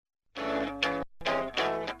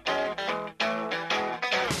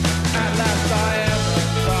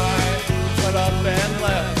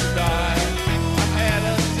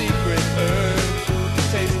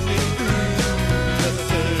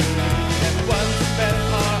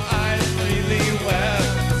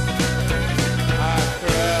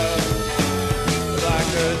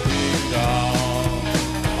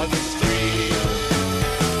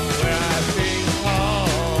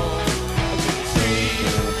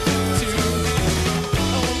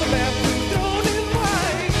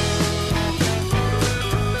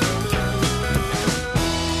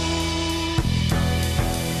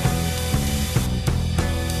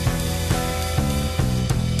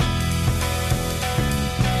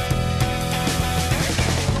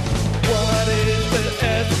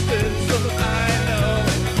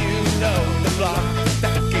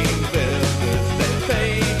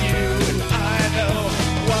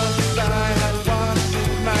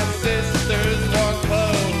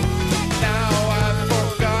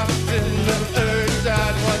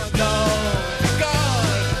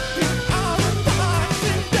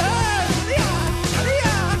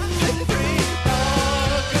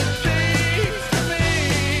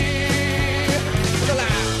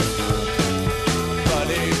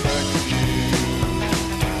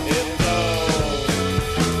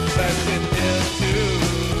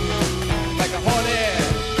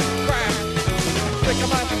Flicker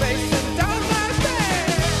my face and down my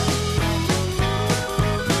stairs.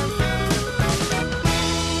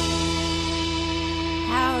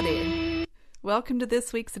 Howdy. Welcome to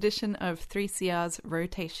this week's edition of 3CR's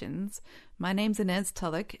Rotations. My name's Inez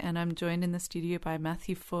Tulloch, and I'm joined in the studio by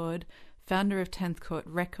Matthew Ford, founder of 10th Court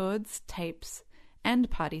Records, Tapes, and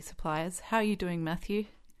Party Supplies. How are you doing, Matthew?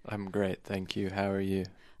 I'm great, thank you. How are you?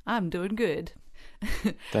 I'm doing good.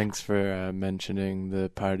 Thanks for mentioning the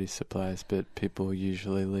party supplies bit. People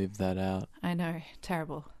usually leave that out. I know,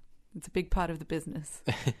 terrible. It's a big part of the business.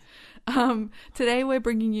 Today we're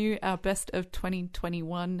bringing you our best of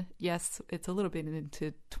 2021. Yes, it's a little bit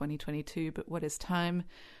into 2022, but what is time?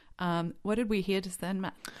 What did we hear just then,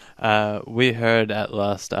 Matt? We heard At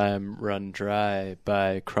Last I Am Run Dry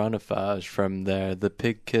by Chronophage from their The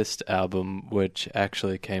Pig Kissed album, which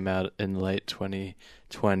actually came out in late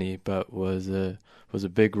 2020, but was a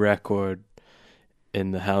big record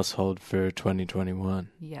in the household for 2021.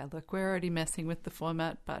 Yeah, look, we're already messing with the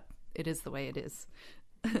format, but it is the way it is.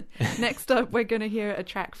 Next up, we're going to hear a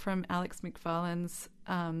track from Alex McFarlane's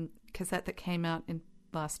cassette that came out in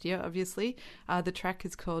last year, obviously. The track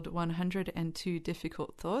is called 102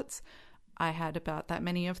 Difficult Thoughts. I had about that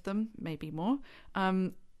many of them, maybe more.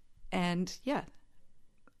 And yeah,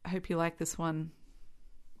 I hope you like this one.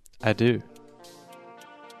 I do.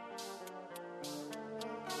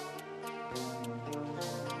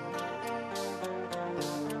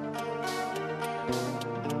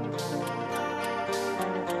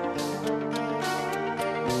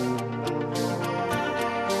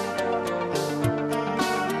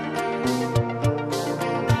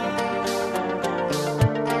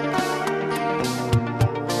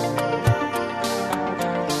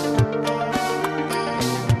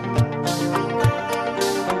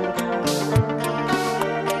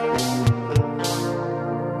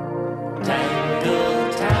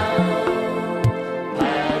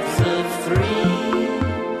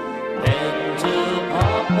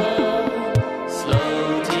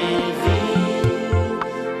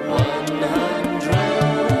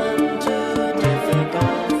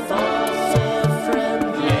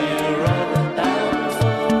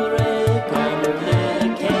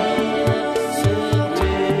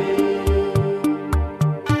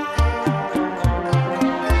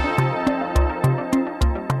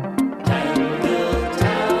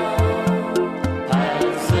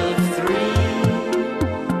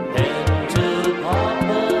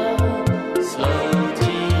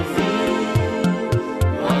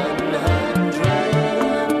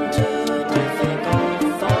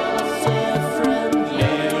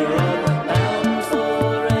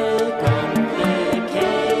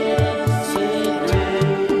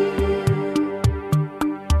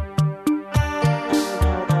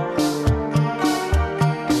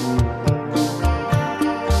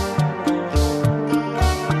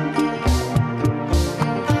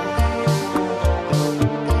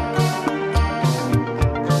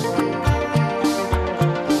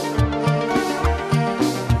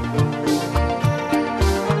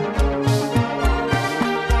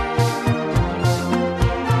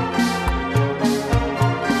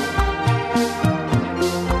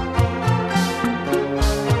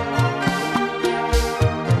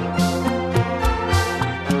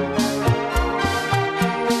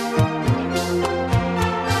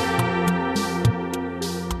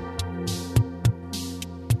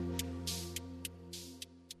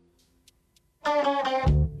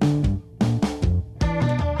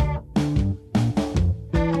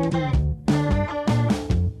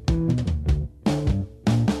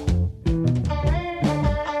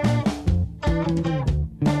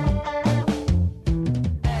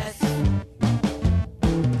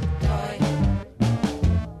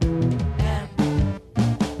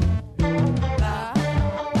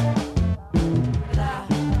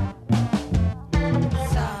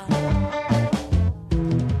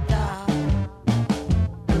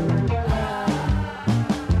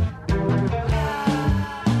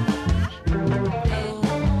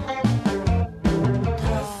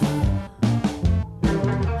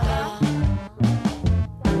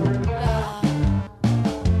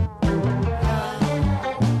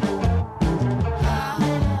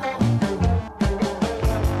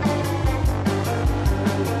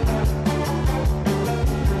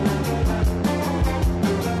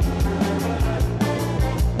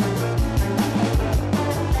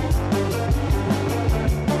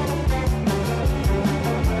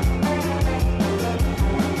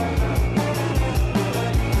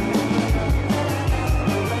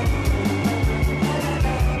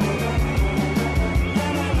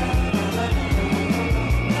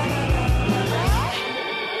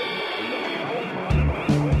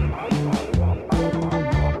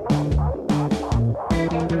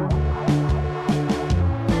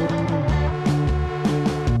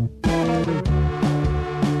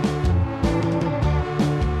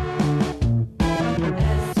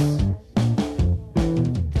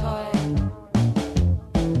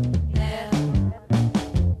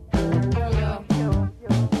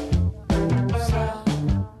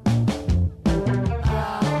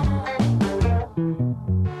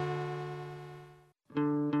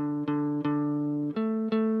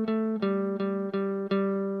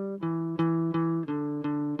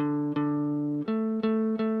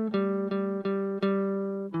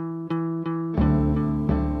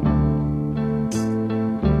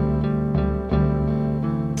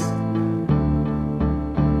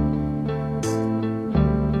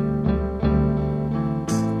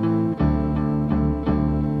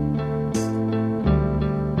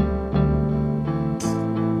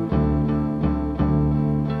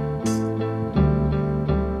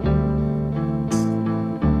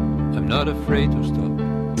 not afraid to stop.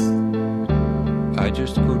 I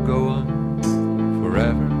just could go on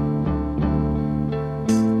forever.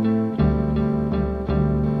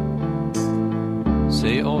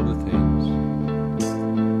 Say all the things,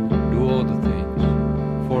 do all the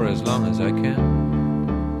things, for as long as I can.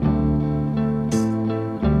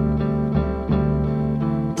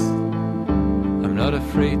 I'm not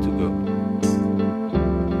afraid to go.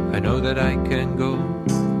 I know that I can go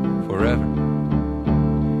forever.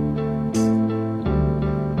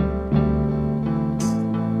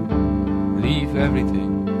 Leave everything.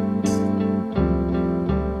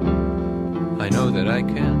 I know that I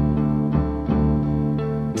can.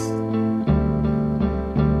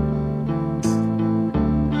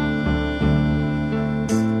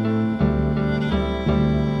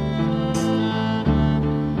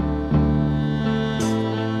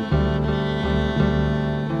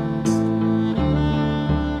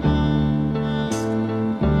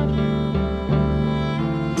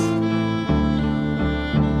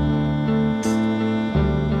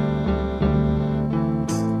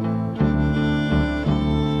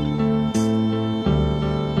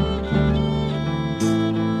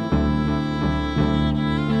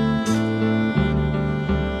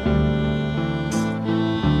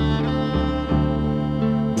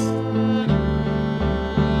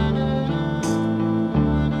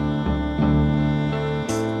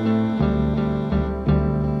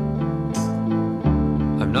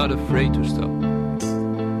 I'm not afraid to stop.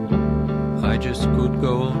 I just could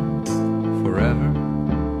go on forever.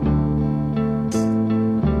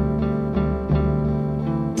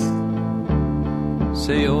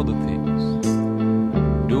 Say all the things,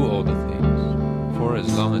 do all the things, for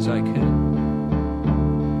as long as I can.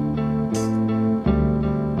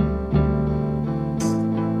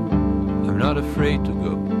 I'm not afraid to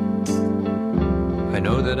go. I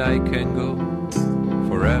know that I can go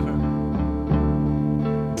forever.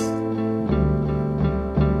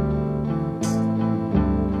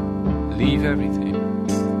 Leave everything.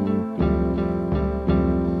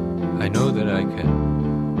 I know that I can.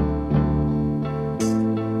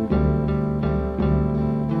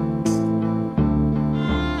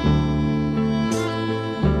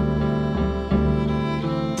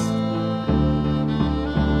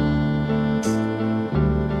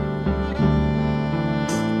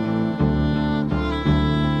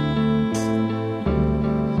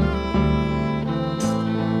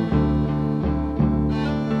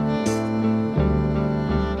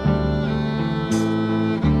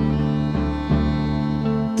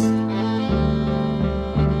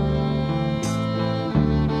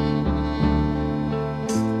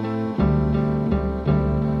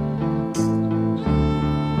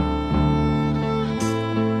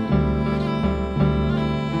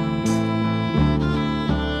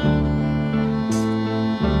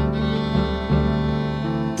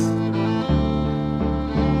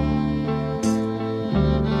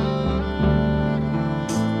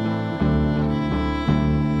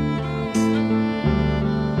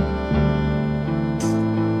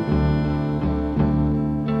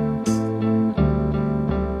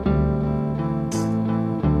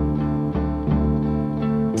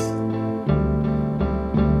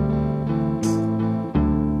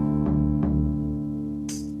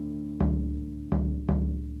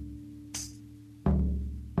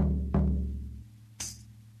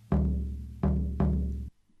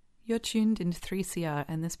 You're tuned into 3CR,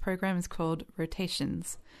 and this program is called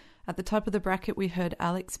Rotations. At the top of the bracket, we heard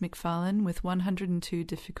Alex McFarlane with 102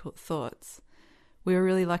 Difficult Thoughts. We were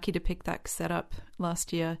really lucky to pick that set up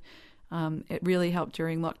last year. It really helped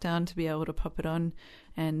during lockdown to be able to pop it on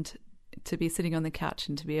and to be sitting on the couch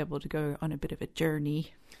and to be able to go on a bit of a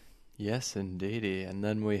journey. Yes, indeedy. And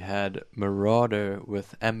then we had Marauder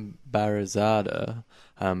with Embarazada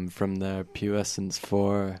from their Puissance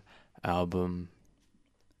 4 album.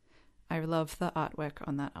 I love the artwork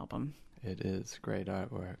on that album. It is great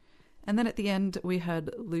artwork. And then at the end, we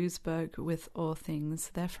heard Loesberg with All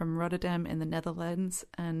Things. They're from Rotterdam in the Netherlands,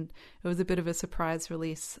 and it was a bit of a surprise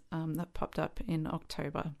release that popped up in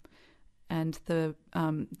October. And the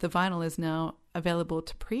vinyl is now available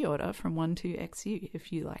to pre-order from 12XU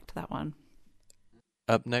if you liked that one.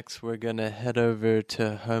 Up next, we're going to head over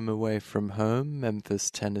to Home Away from Home,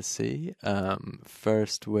 Memphis, Tennessee.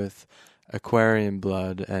 First with Aquarium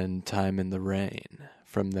Blood and Time in the Rain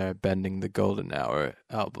from their Bending the Golden Hour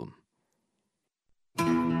album. I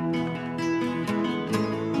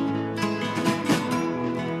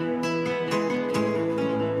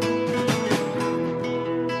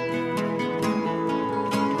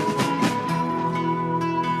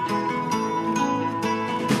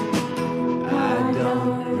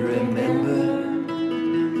don't remember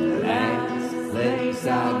the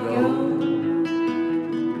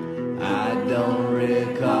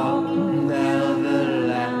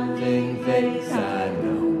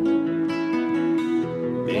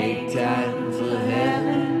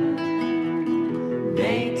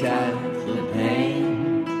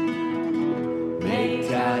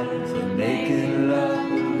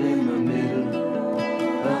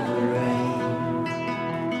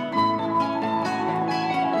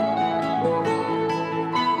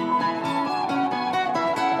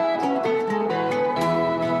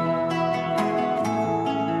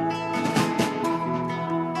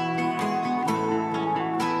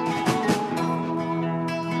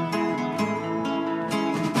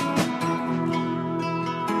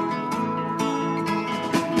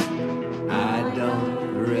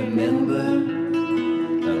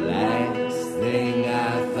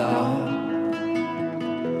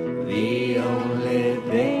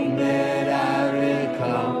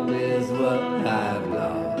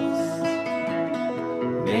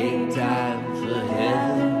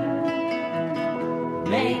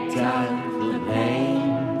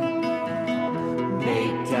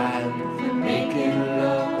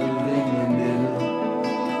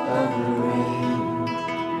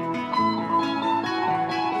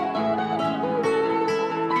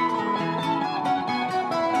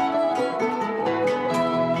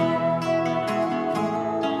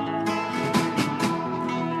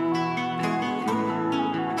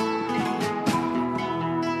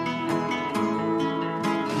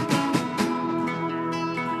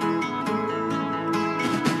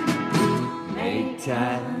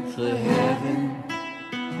for heaven.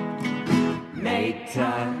 Make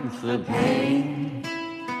time for pain.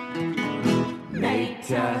 Make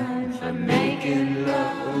time for making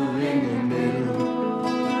love in the middle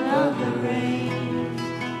of the rain.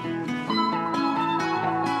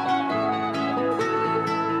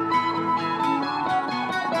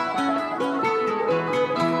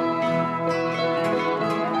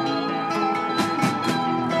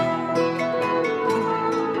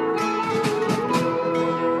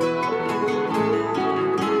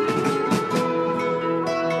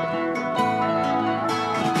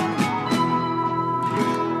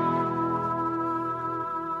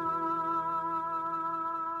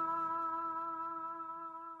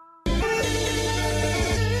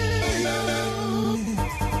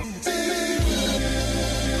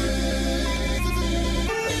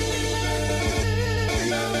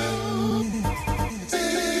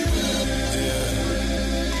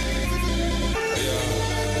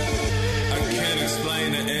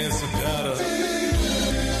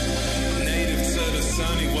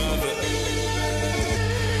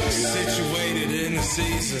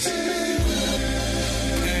 seasons,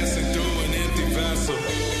 passing through an empty vessel,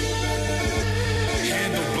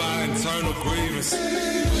 handled by internal grievance,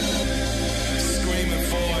 screaming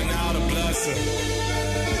for an outer blessing,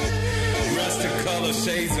 rusted color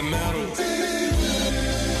shades of metal,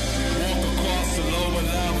 walk across the lower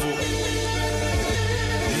level,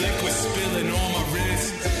 liquid spilling on my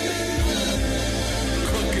wrist,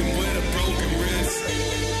 cooking with a broken wrist,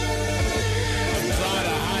 apply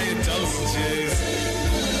the higher dosages,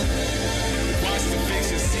 watch the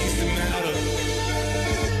fiction cease to matter,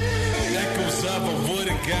 echoes of a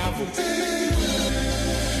wooden gavel,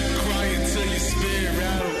 crying till your spirit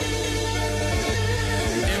rattle,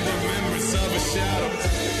 in remembrance of a shadow,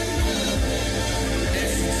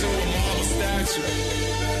 etched into a marble statue.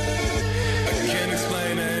 I can't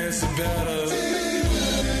explain the answer better.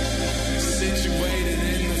 Situated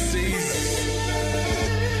in the seasons,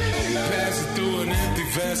 passing through an empty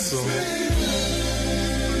vessel.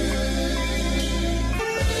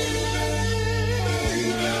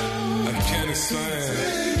 I can't explain.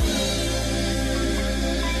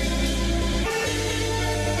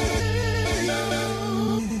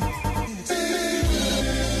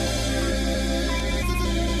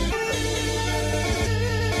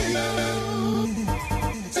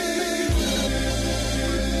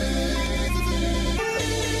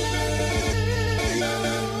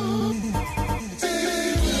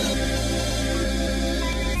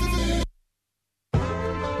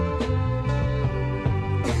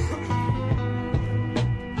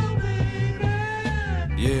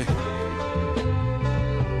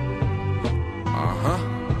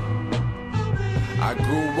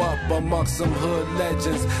 Amongst some hood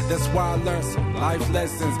legends, that's why I learned some life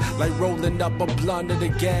lessons. Like rolling up a blunt of the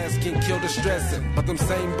gas can kill the stressing. But them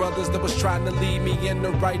same brothers that was trying to lead me in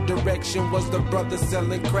the right direction was the brothers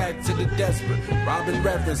selling crack to the desperate, robbing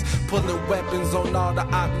reverends, pulling weapons on all the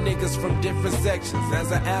op niggas from different sections.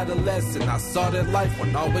 As an adolescent, I saw that life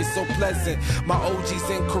wasn't always so pleasant. My OGs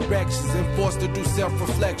in corrections and forced to do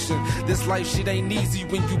self-reflection. This life shit ain't easy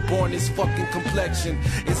when you born this fucking complexion.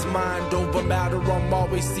 It's mind over matter, I'm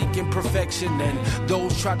always seeking perfection, and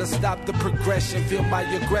those try to stop the progression feel my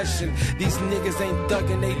aggression. These niggas ain't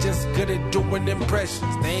thugging, they just good at doing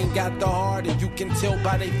impressions. They ain't got the heart, and you can tell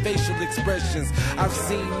by their facial expressions. I've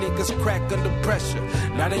seen niggas crack under pressure,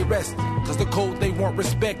 now they resting, cause the code they weren't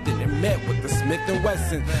respected and met with the Smith &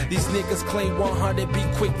 Wesson. These niggas claim 100, be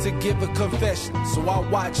quick to give a confession, so I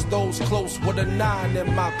watch those close with a 9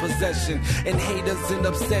 in my possession. And haters in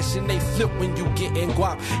obsession, they flip when you get in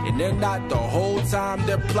guap, and they're not the whole time.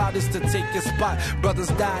 Their plot is to take your spot. Brothers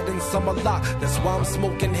died and some a lot, that's why I'm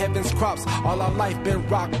smoking heaven's crops. All our life been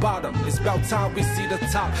rock bottom, it's about time we see the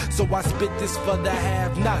top. So I spit this for the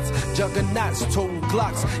have-nots, juggernauts, toting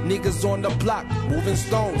Glocks, niggas on the block, moving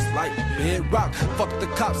stones like bedrock. Fuck the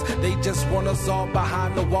cops, they just want us all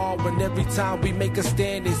behind the wall. And every time we make a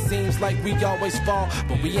stand, it seems like we always fall.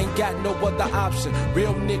 But we ain't got no other option,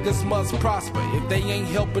 real niggas must prosper. If they ain't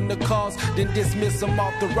helping the cause, then dismiss them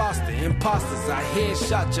off the roster. Imposters, I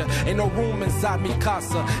headshot ya, ain't no room inside me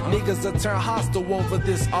casa. Niggas will turn hostile over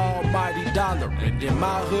this almighty dollar. And in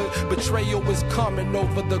my hood, betrayal is coming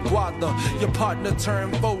over the guala. Your partner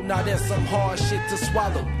turned foe, now there's some hard shit to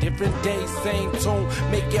swallow. Different days, same tune,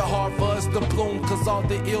 make it hard for us to bloom. Cause all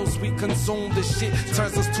the ills we consume, the shit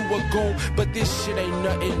turns us to a goon. But this shit ain't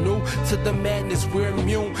nothing new, to the madness we're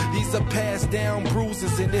immune. These are passed down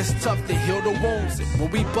bruises, and it's tough to heal the wounds. And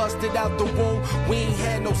when we busted out the womb, we ain't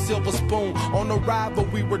had no silver spoon. On the arrival,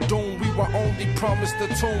 we were doomed. We were only promised the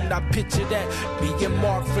tomb. Now picture that, being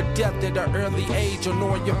marked for death at an early age, or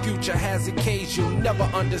knowing your future has a cage. You'll never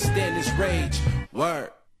understand his rage. Word.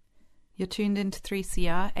 You're tuned into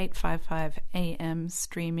 3CR 855 AM,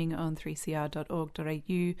 streaming on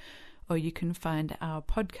 3cr.org.au, or you can find our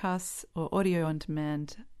podcasts or audio on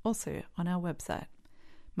demand also on our website.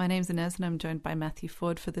 My name's Inez and I'm joined by Matthew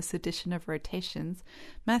Ford for this edition of Rotations.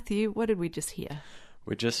 Matthew, what did we just hear?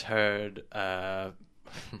 We just heard,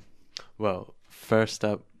 well, first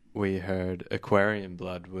up we heard Aquarium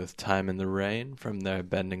Blood with Time in the Rain from their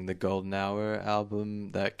Bending the Golden Hour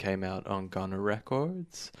album that came out on Ghana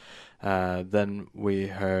Records. Then we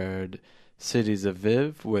heard Cities of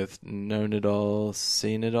Viv with Known It All,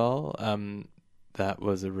 Seen It All. That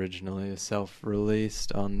was originally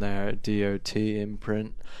self-released on their DOT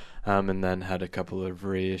imprint, and then had a couple of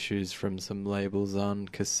reissues from some labels on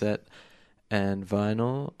cassette and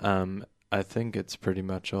vinyl. I think it's pretty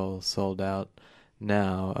much all sold out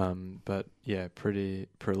now, but yeah, pretty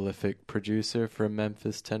prolific producer from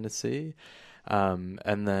Memphis, Tennessee.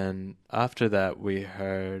 And then after that we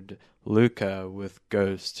heard Luca with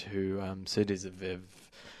Ghost, who Cities of Viv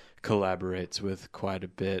collaborates with quite a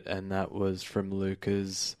bit, and that was from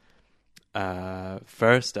Luca's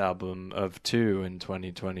first album of 2 in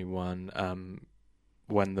 2021,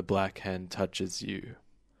 When the Black Hand Touches You.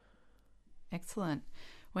 Excellent.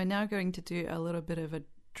 We're now going to do a little bit of a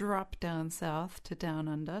drop down south to down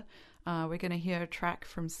under. We're going to hear a track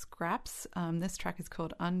from Scraps. This track is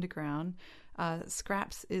called Underground.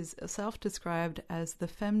 Scraps is self-described as the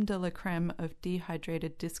femme de la creme of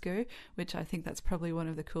dehydrated disco, which I think that's probably one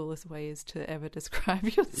of the coolest ways to ever describe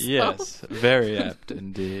yourself. Yes, very apt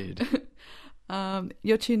indeed.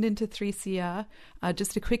 You're tuned into 3CR.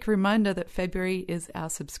 Just a quick reminder that February is our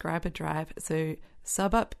subscriber drive, so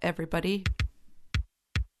sub up, everybody.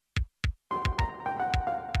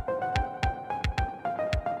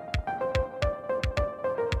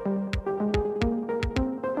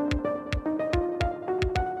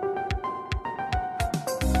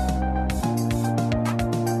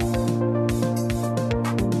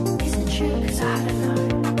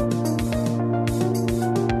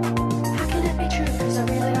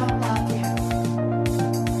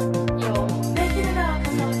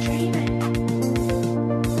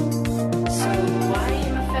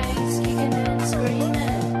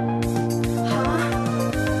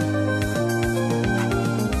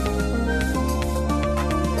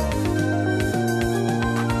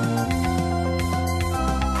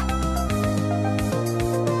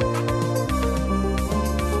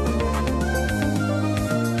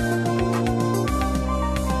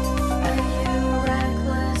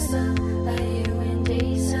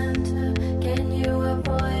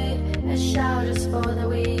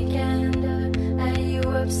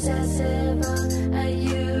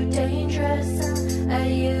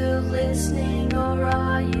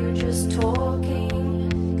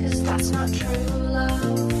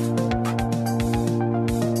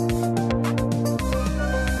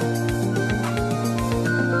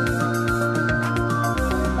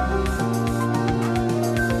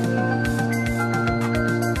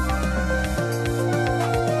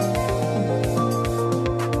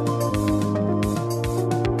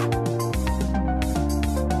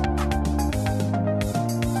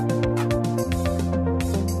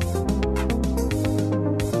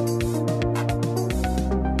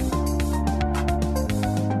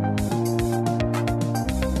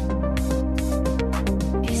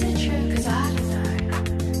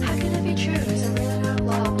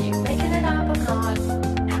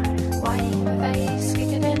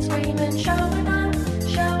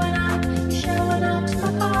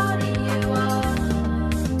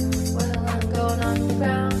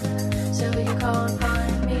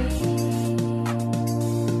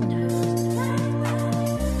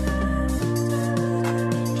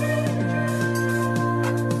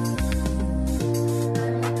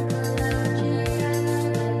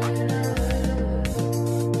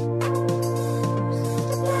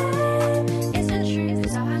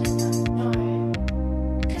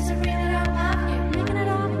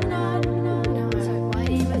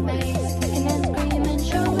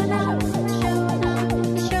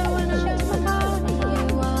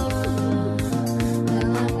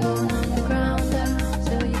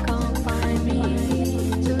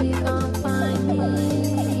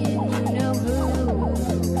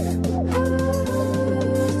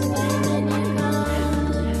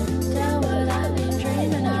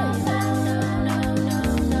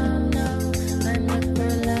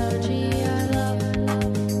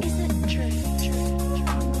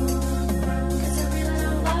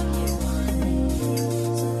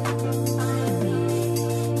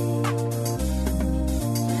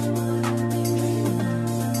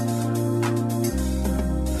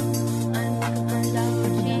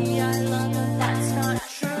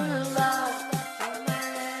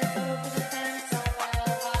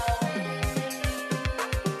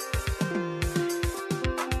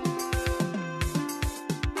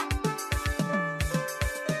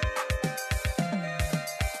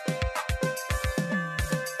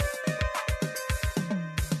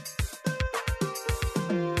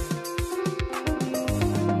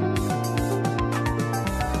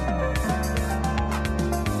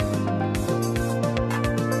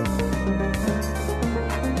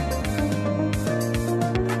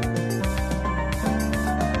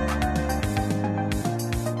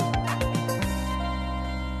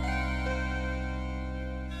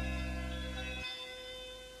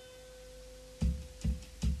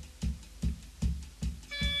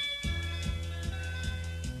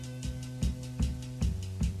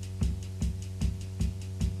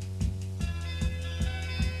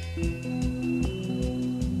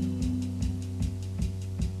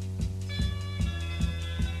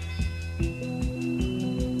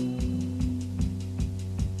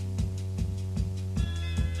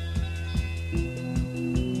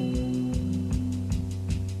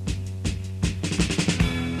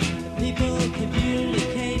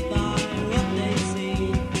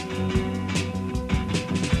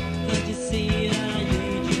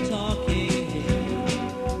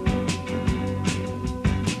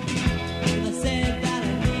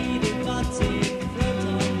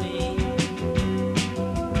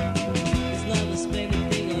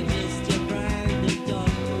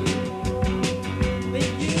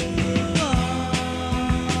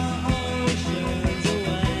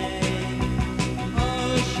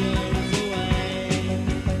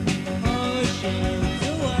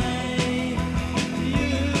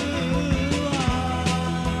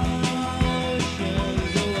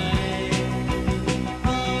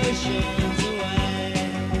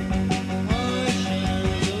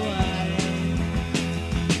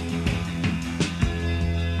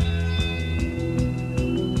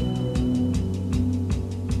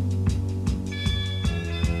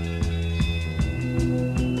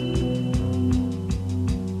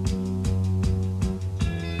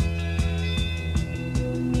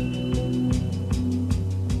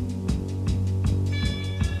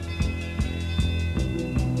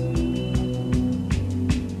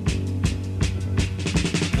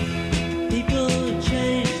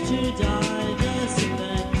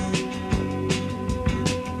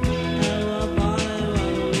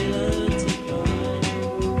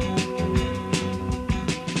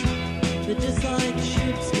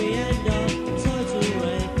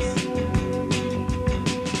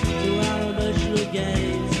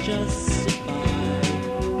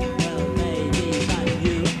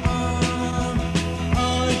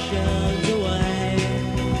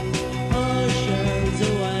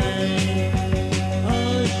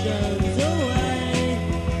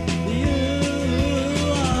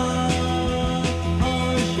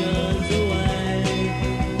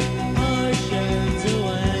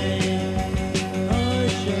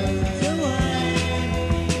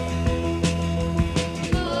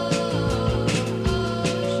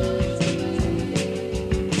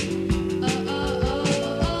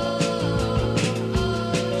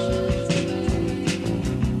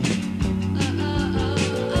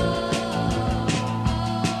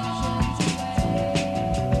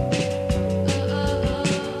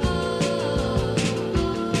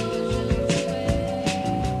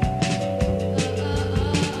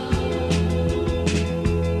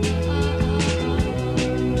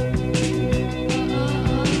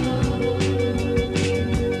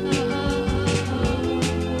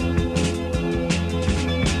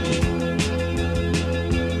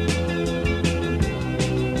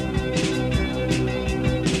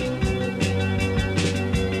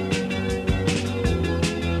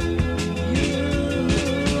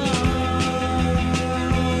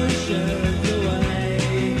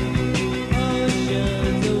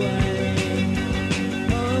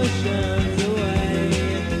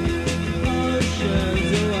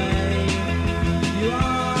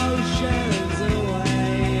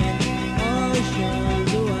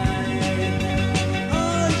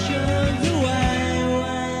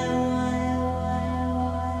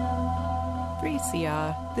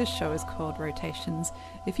 This show is called Rotations.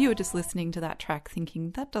 If you were just listening to that track thinking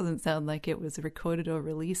that doesn't sound like it was recorded or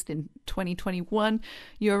released in 2021,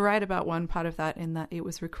 you're right about one part of that, in that it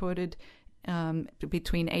was recorded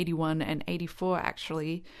between 81 and 84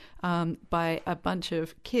 actually, by a bunch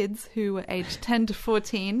of kids who were aged 10 to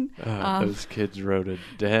 14. Those kids wrote a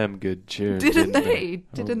damn good tune, didn't they?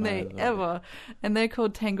 Oh, Didn't they ever? And they're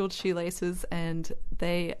called Tangled Shoelaces, and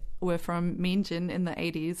they were from Meanjin in the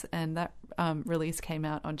 80s, and that release came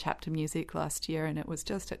out on Chapter Music last year, and it was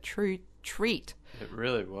just a true treat. It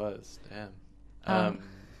really was. Damn.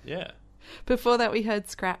 Yeah. Before that, we heard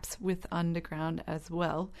Scraps with Underground as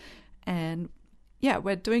well. And yeah,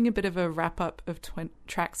 we're doing a bit of a wrap-up of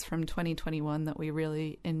tracks from 2021 that we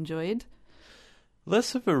really enjoyed.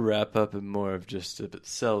 Less of a wrap-up and more of just a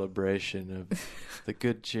celebration of the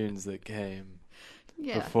good tunes that came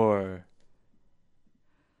before...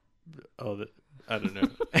 I don't know.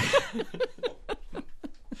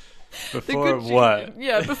 Before what?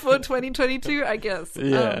 Yeah, before 2022, I guess.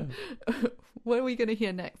 Yeah. What are we going to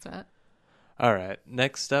hear next, Matt? All right.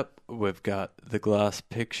 Next up, we've got The Glass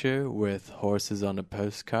Picture with Horses on a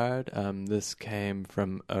Postcard. This came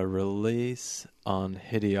from a release on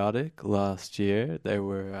Hidiotic last year. They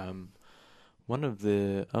were one of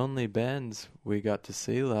the only bands we got to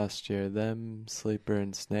see last year. Them, Sleeper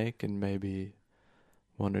and Snake, and maybe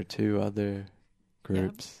one or two other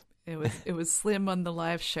groups. Yeah, it was slim on the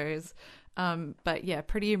live shows. But yeah,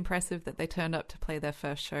 pretty impressive that they turned up to play their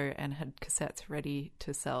first show and had cassettes ready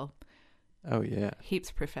to sell. Oh, yeah.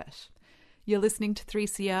 Heaps profesh. You're listening to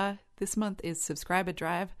 3CR. This month is Subscriber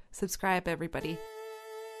Drive. Subscribe, everybody.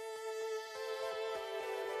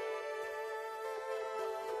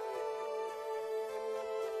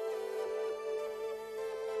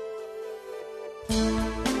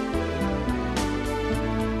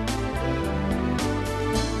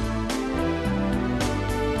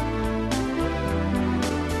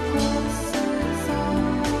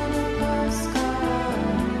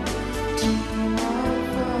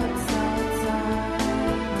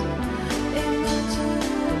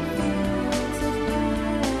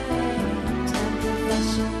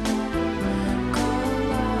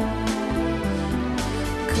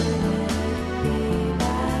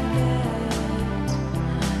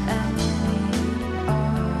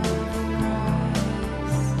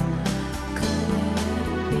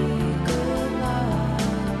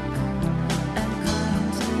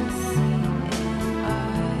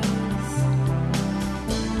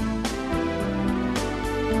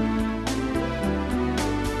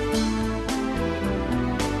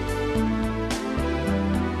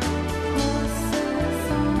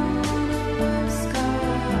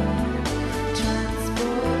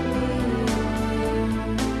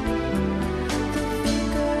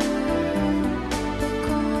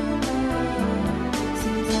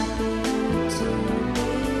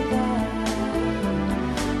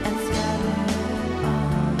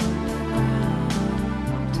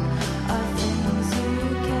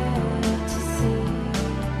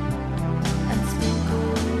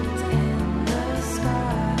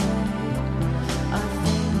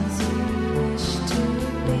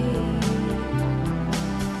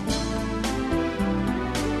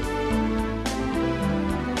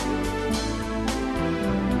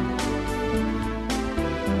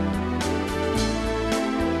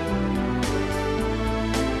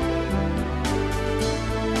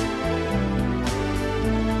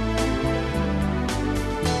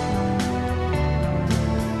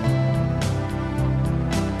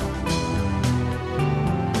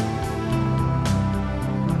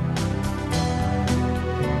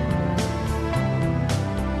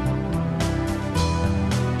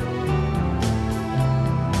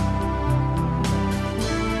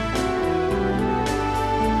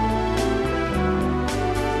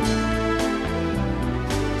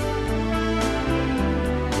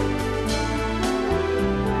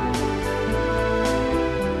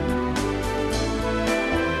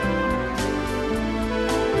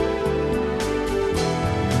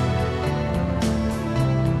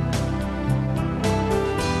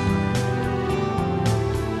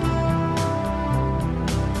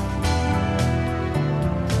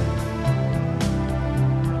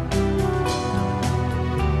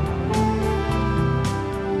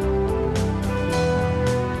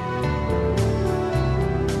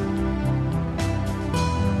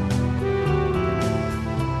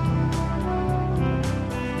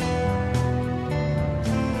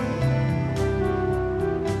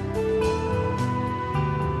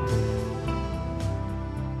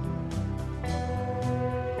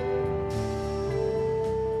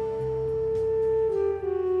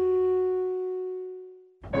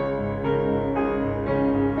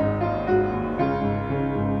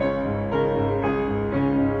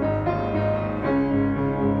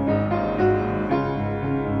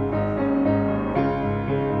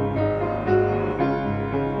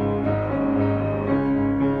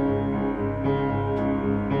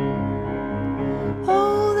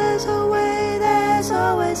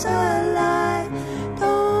 always a lie.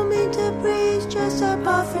 Don't mean to breathe, just a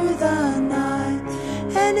path through the night.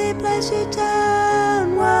 Any place you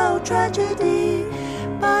turn, world tragedy.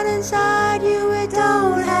 But inside you it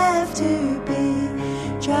don't have to be.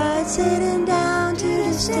 Tried sitting down to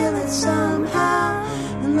distill it somehow,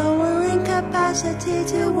 and lowering capacity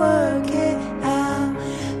to work it out.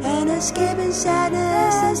 And escaping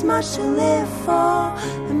sadness, there's much to live for,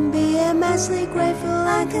 and be immensely grateful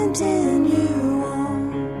and continue on.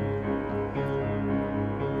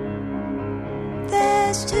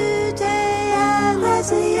 There's today and there's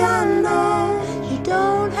the unknown. You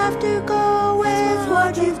don't have to go with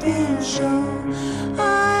what you've been shown.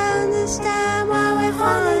 I understand why we're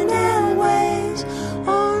falling in ways,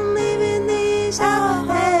 on leaving these our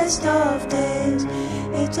best of days.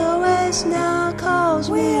 It's always now, cause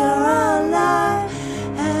we are alive,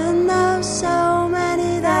 and know so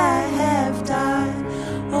many that have died.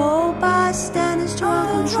 All bystanders to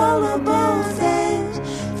uncontrollable things,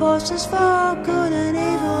 forces for good and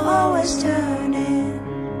evil always turning.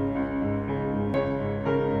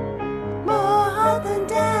 More heart than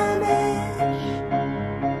damage,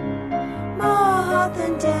 more heart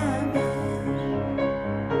than damage,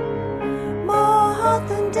 more heart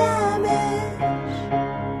than damage,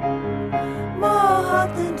 more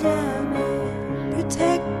heart than damage.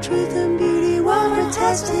 Protect truth and beauty while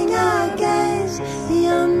protesting against the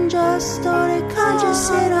unjust order. Can't just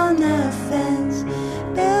sit on the fence.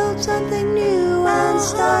 Build something new and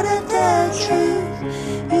start at the truth.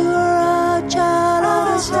 You are a child of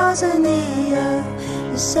the stars and the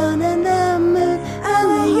earth, the sun and the moon and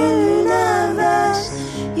the universe.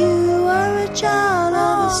 You are a child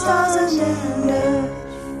of the stars and the earth.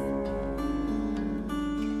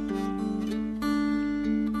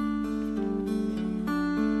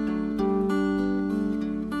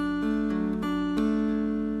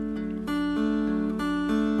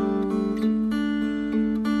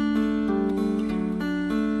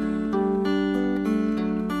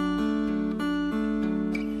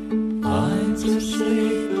 Lines of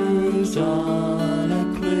sleepers on a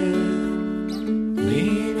cliff,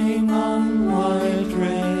 leaning on white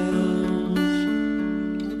rails,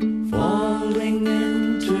 falling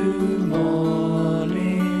into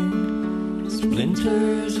morning,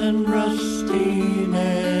 splinters and rusty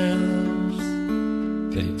nails.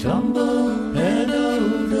 They tumble head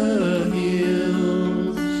over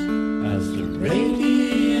heels as the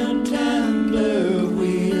radiant antler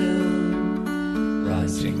wheel,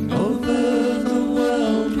 rising over the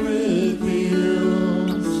world,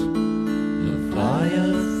 reveals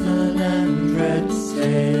Leviathan and red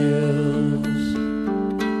sails.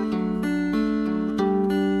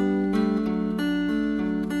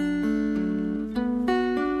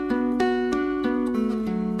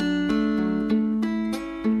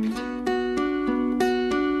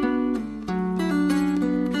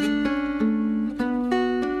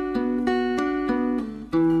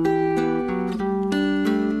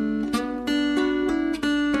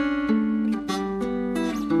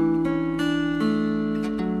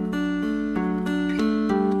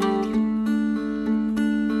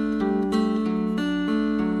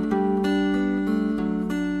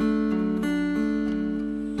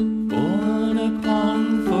 Born upon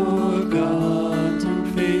forgotten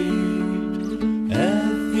feet,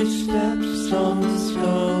 every step's on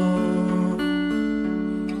stone,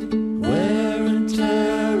 wear and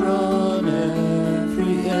tear on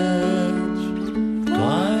every edge,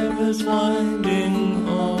 climbers winding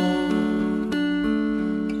home,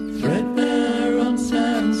 threadbare on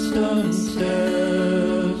sandstone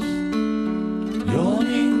stairs,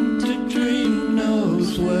 yawning to dream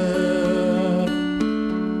knows where.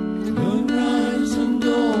 Moonrise and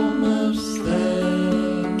almost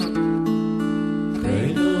there,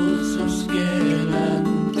 cradles of skin and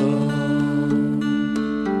bone.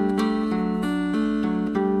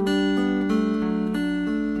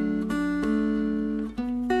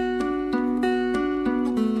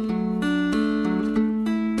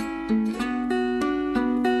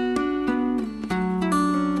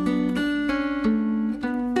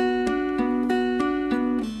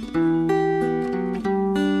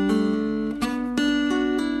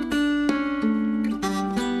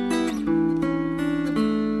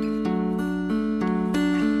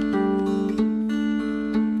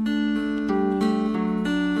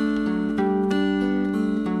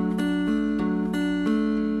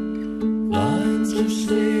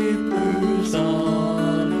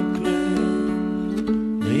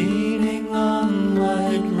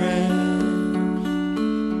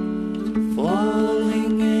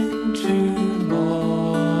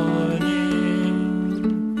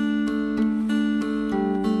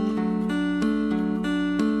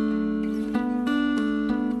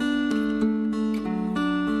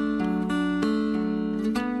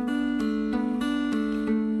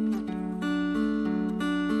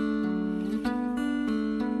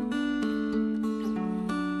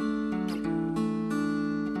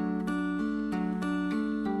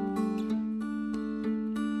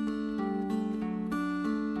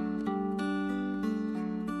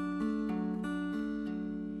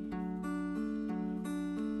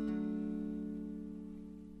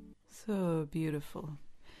 So beautiful.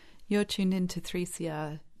 You're tuned in to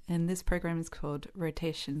 3CR, and this program is called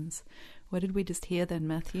Rotations. What did we just hear then,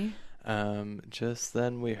 Matthew? Just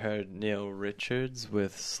then we heard Neil Richards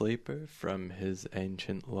with Sleeper from his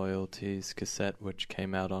Ancient Loyalties cassette, which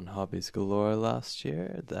came out on Hobbies Galore last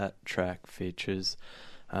year. That track features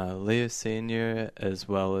Leah Sr. as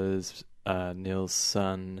well as Neil's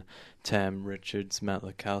son, Tam Richards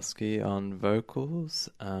Matlakowski, on vocals.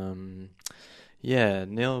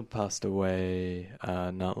 Neil passed away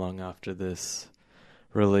not long after this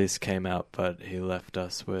release came out, but he left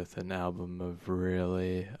us with an album of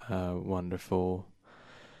really wonderful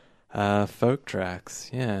folk tracks.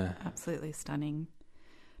 Yeah, absolutely stunning.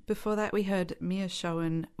 Before that, we heard Mia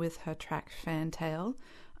Showen with her track Fantail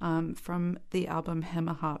from the album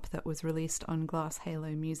Hammer Harp that was released on Glass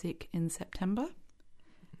Halo Music in September.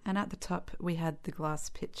 And at the top, we had The Glass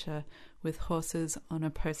Pitcher with Horses on a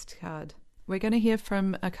Postcard. We're going to hear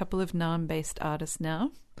from a couple of Naarm-based artists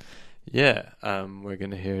now. Yeah, we're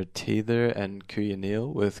going to hear Teether and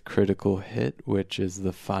Kuyanil with Critical Hit, which is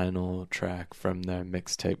the final track from their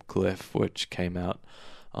mixtape Glyph, which came out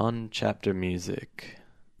on Chapter Music.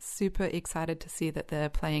 Super excited to see that they're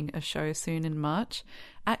playing a show soon in March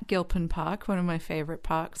at Gilpin Park, one of my favourite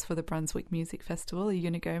parks for the Brunswick Music Festival. Are you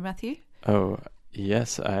going to go, Matthew? Oh,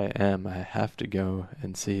 yes, I am. I have to go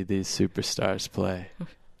and see these superstars play.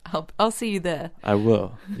 I'll see you there. I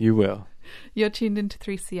will. You will. You're tuned into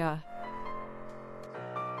 3CR.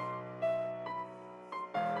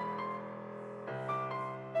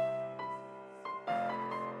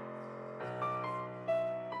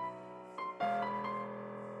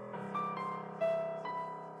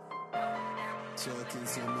 Talking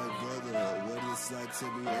to my brother, what it's like to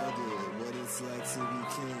be other, what it's like to be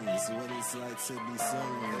kings, what it's like to be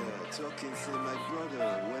someone. Yeah, talking to my brother,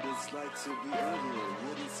 what it's like to be other,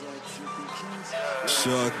 what it's like to be kings.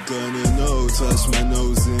 Shotgun and no, touch my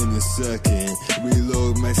nose in a second.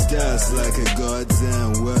 Reload my stats like a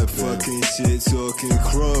goddamn weapon. Fucking shit talking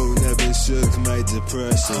crow, never shook my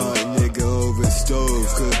depression. Hot nigga over stove,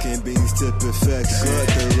 cooking beans to perfection. Got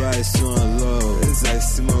the rice on low, as I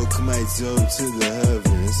smoke my dope to the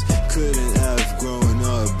heavens. Couldn't have grown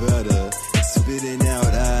up better. Spitting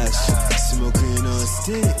out ash, smoking on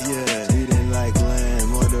stick, yeah. Eating like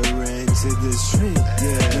lamb on the rain to the street,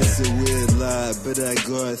 yeah. It's a weird lie, but I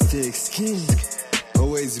got thick skin.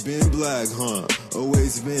 Always been black, huh?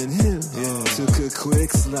 Always been him, yeah. Took a quick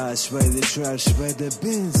slash by the trash, by the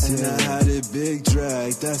bins, yeah. And I had a big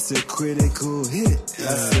drag, that's a critical hit.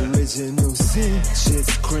 That's original sin,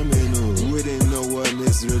 shit's criminal. Wouldn't know what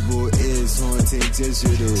miserable is, haunting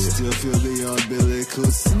digital. Still feel the umbilical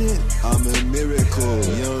snip, I'm a miracle.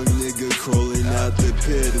 Young nigga crawling out the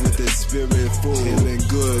pit with a spirit full. Feeling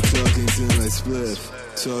good, talking to my spliff.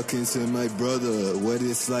 Talking to my brother, what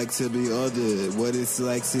it's like to be other, what it's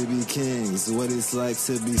like to be kings, what it's like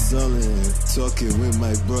to be sullen. Talking with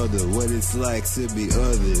my brother, what it's like to be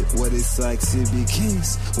other, what it's like to be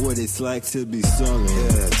kings, what it's like to be sullen.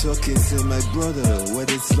 Yeah, talking to my brother,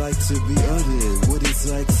 what it's like to be other, what it's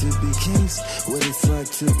like to be kings, what it's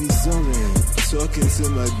like to be sullen. Talking to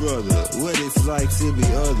my brother, what it's like to be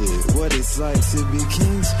other, what it's like to be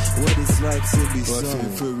kings, what it's like to be sullen.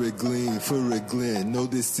 Puffing for a glen, know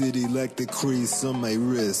the city like the crease on my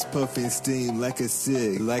wrist. Puffing steam like a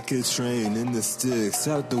cig, like a train in the sticks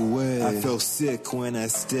out the way. I felt sick when I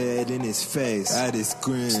stared in his face. At his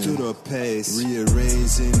grin, stood up pace,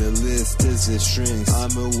 rearranging the list as it shrinks.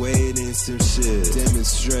 I'm awaiting some shit,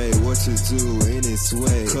 demonstrate what to do in its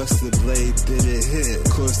way. Cause the blade did a hit,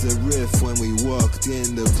 caused a riff when we walked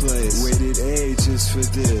in the place. Waited ages for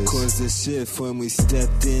this, caused a shift when we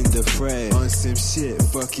stepped in the fray. On some shit,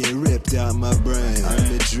 fucking ripped out my brain. I'm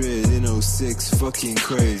Madrid in 06, fucking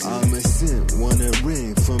crazy. I'm a simp, want a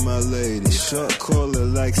ring for my lady. Shot caller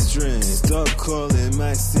like string. Stop calling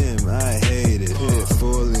my sim, I hate it.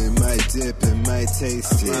 Pitfall in my dip and my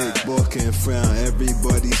taste it. Walk and frown,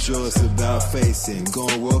 everybody's jaws about facing.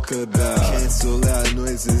 Gon' walk about, cancel out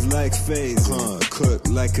noises like phasing. Cook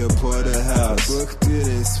like a porterhouse. Booked it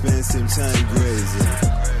and spent some time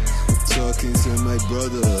grazing. Talking to my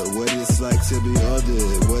brother, what it's like to be other,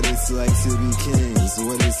 what it's like to be kings,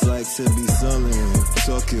 what it's like to be sullen.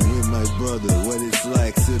 Talking with my brother, what it's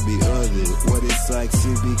like to be other, what it's like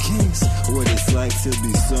to be kings, what it's like to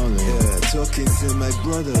be sullen. Yeah, talking to my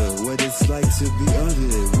brother, what it's like to be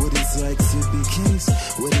other, what it's like to be kings,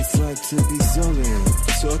 what it's like to be sullen.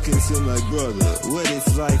 Talking to my brother, what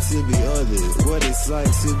it's like to be other, what it's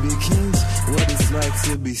like to be kings, what it's like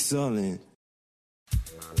to be sullen.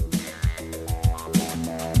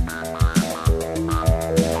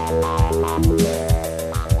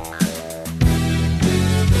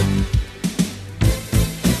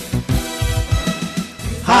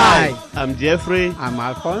 I'm Jeffrey. I'm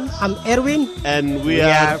Alphonse. I'm Erwin. And we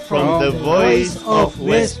are from the Voice of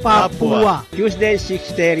West Papua. Tuesday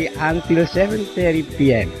 6:30 until 7:30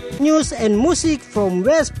 p.m. News and music from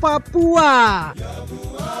West Papua.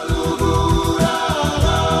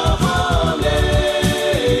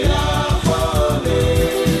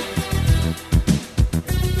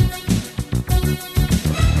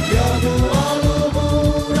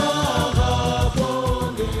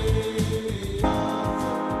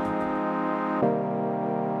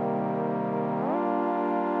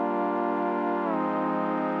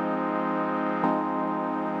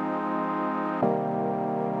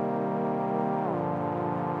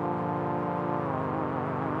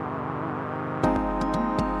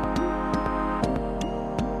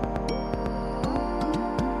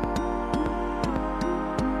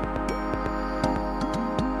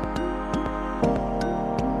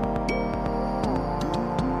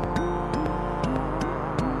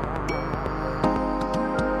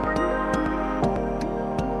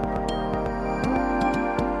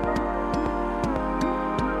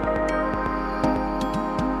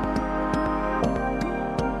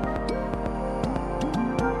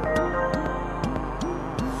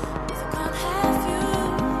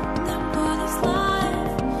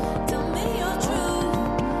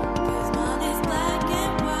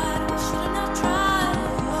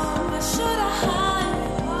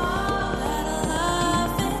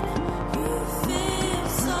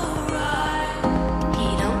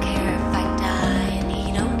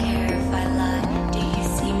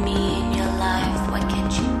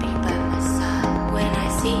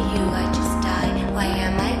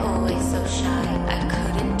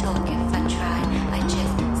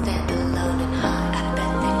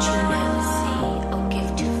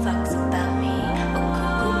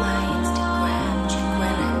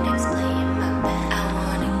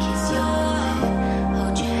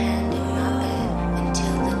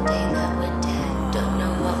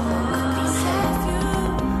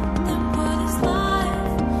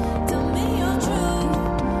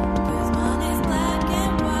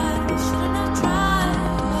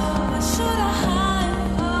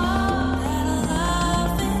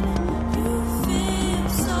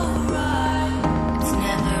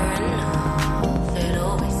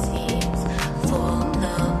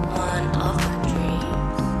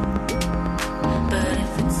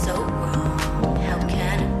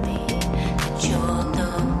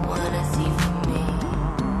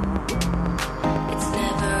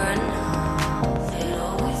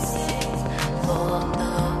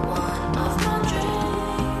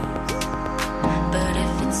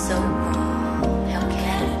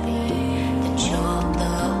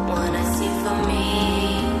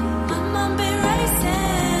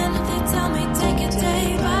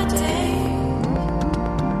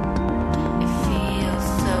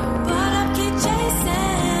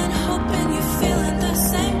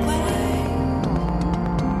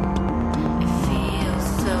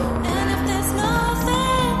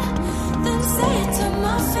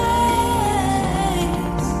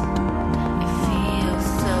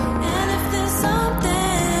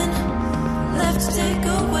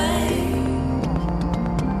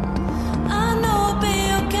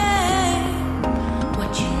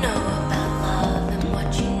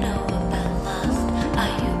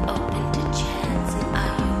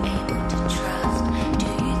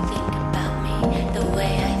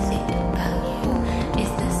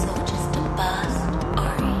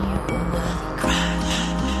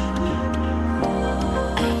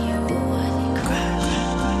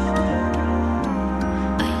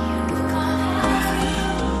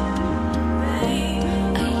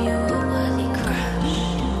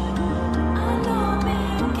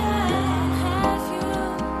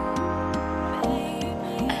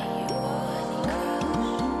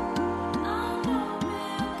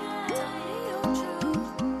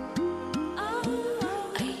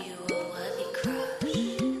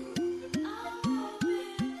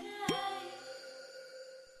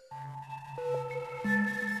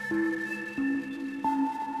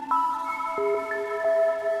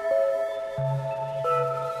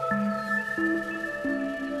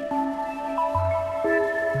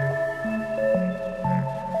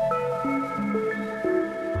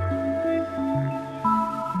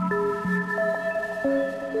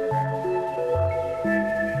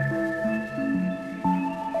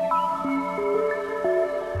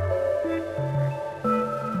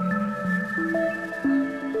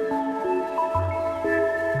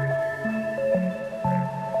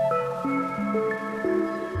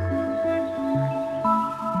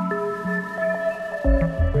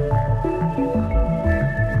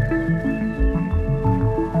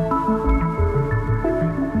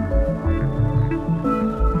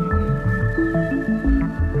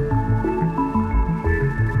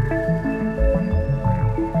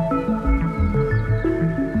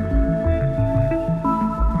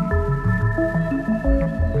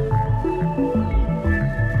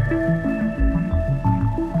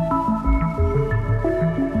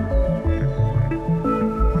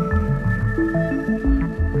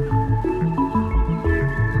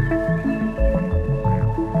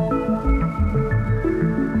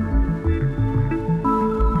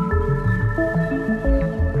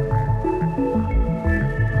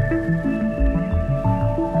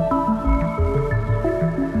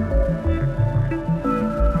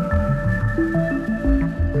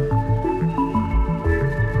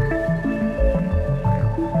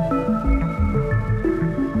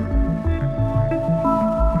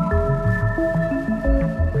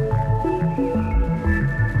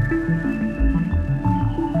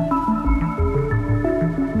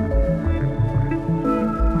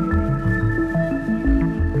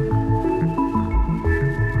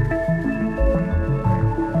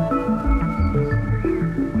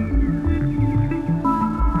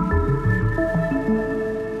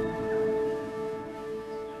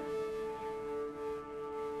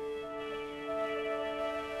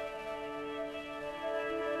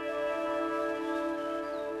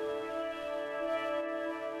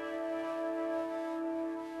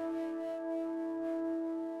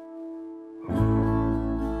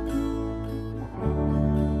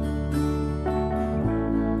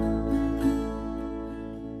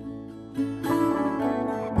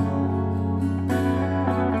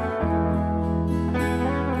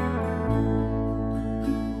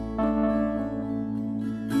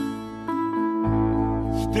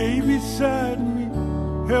 Stay beside me,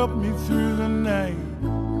 help me through the night.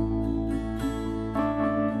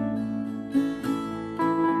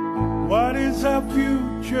 What is our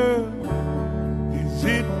future? Is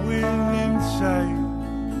it within sight?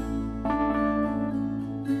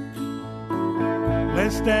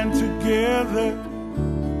 Let's stand together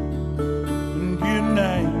and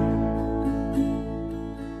unite.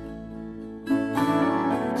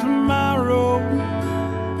 Tomorrow,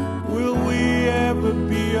 will we ever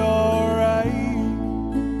be alright?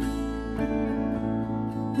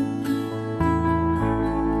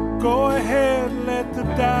 Go ahead, let the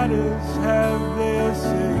doubters have their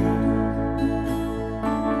say.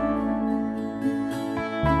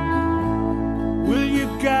 Will you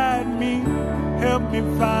guide me, help me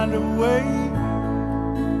find a way?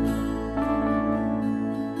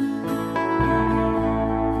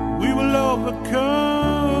 We will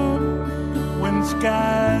overcome when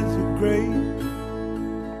skies are gray.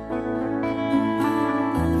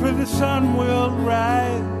 For the sun will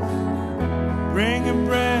rise, bring a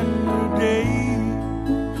brand new day.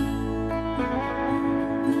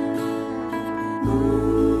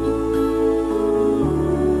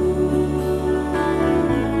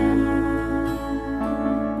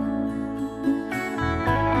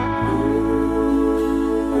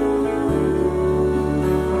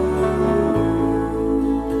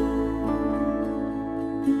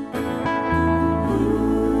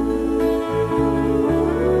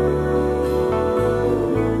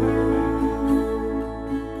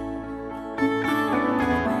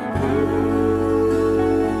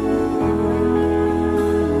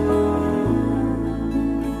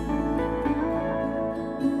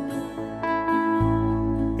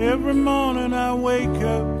 Every morning I wake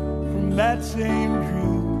up from that same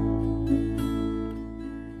dream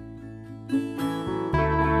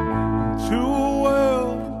to a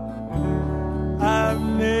world I've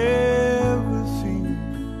never seen.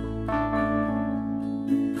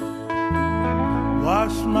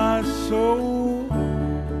 Wash my soul,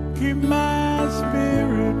 keep my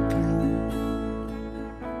spirit clean.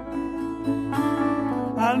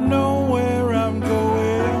 I know where I'm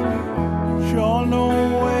going, sure know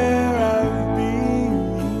where I've been.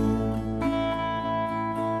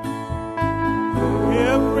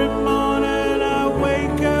 Every morning I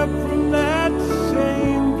wake up from that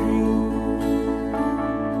same dream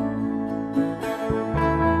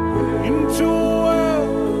into a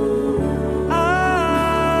world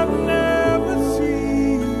I've never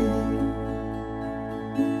seen.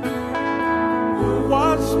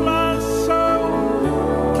 Wash my soul,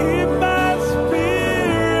 keep my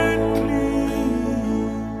spirit clean.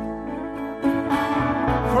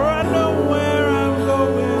 For I know where I'm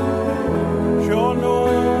going, sure know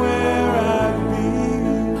where I've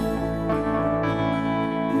been.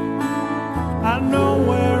 I know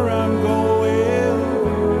where I'm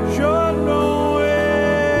going, sure know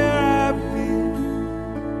where I've been.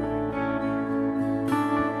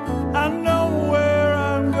 I know where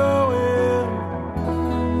I'm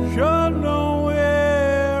going, sure know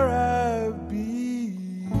where I've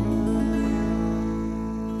been.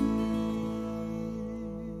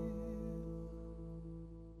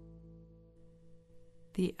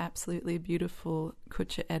 The absolutely beautiful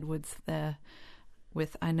Kutcher Edwards there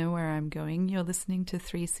with I Know Where I'm Going. You're listening to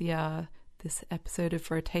 3CR, this episode of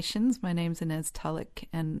Rotations. My name's Inez Tulloch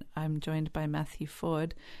and I'm joined by Matthew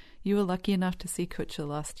Ford. You were lucky enough to see Kutcher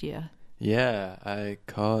last year. Yeah, I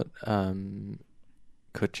caught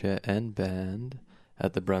Kutcher and band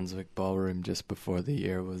at the Brunswick Ballroom just before the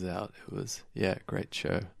year was out. It was, a great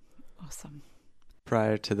show. Awesome.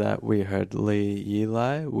 Prior to that, we heard Lee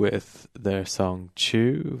Eli with their song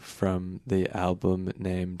Chew from the album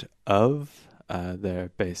named Of.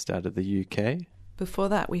 They're based out of the UK. Before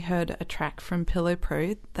that, we heard a track from Pillow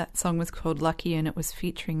Pro. That song was called Lucky and it was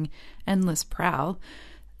featuring Endless Prowl.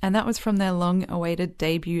 And that was from their long-awaited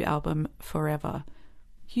debut album, Forever.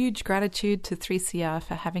 Huge gratitude to 3CR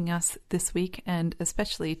for having us this week and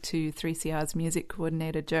especially to 3CR's music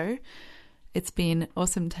coordinator, Joe. It's been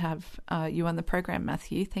awesome to have you on the program,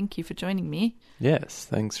 Matthew. Thank you for joining me. Yes,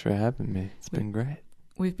 thanks for having me. It's been great.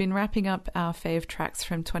 We've been wrapping up our fave tracks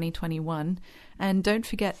from 2021. And don't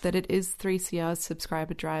forget that it is 3CR's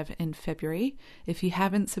subscriber drive in February. If you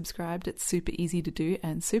haven't subscribed, it's super easy to do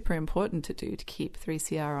and super important to do to keep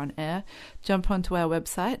 3CR on air. Jump onto our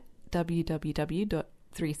website,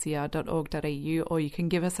 www.3cr.org.au, or you can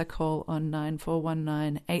give us a call on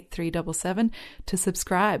 9419-8377 to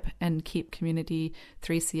subscribe and keep Community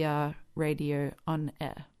 3CR radio on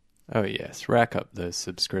air. Oh yes, rack up those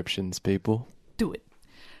subscriptions, people. Do it.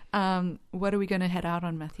 What are we going to head out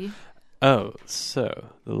on, Matthew? Oh, so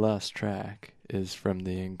the last track is from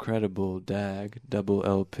the incredible Dag double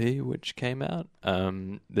LP, which came out.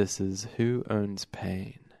 This is Who Owns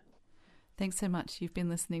Pain. Thanks so much. You've been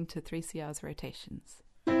listening to 3CR's Rotations.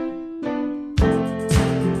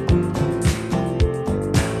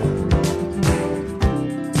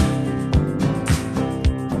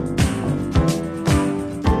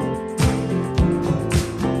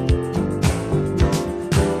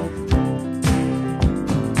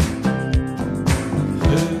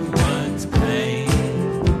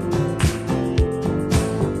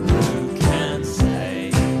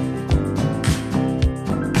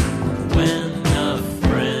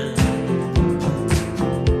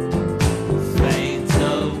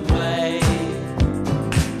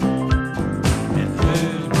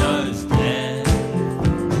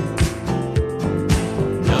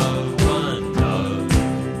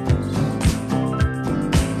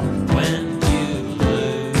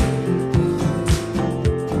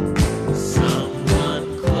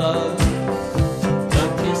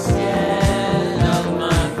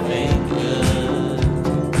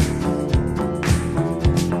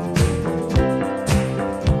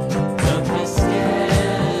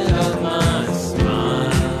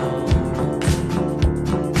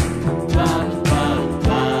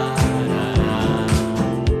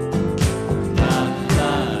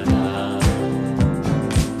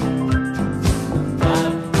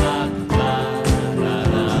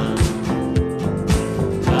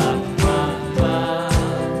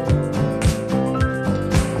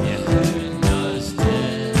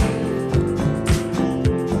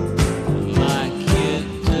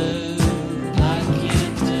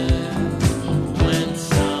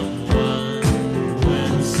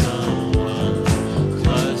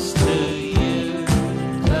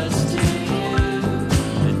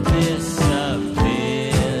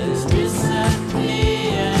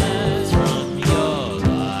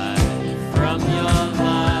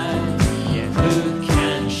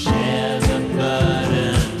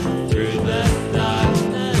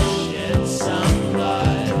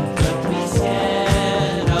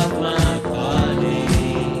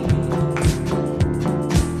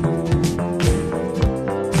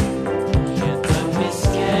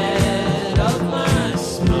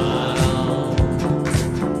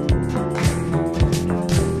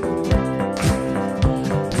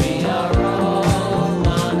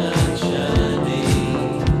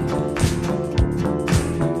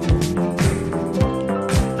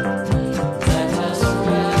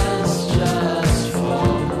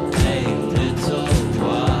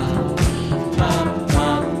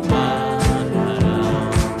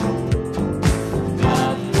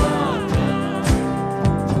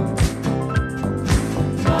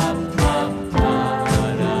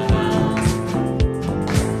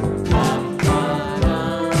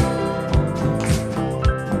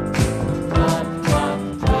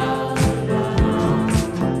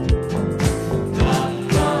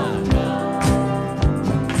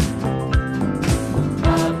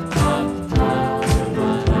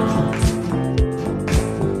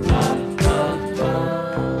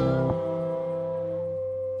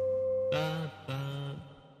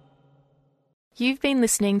 You've been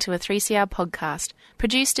listening to a 3CR podcast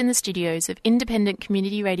produced in the studios of independent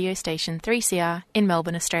community radio station 3CR in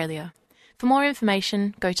Melbourne, Australia. For more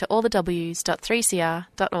information, go to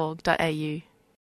allthews.3cr.org.au.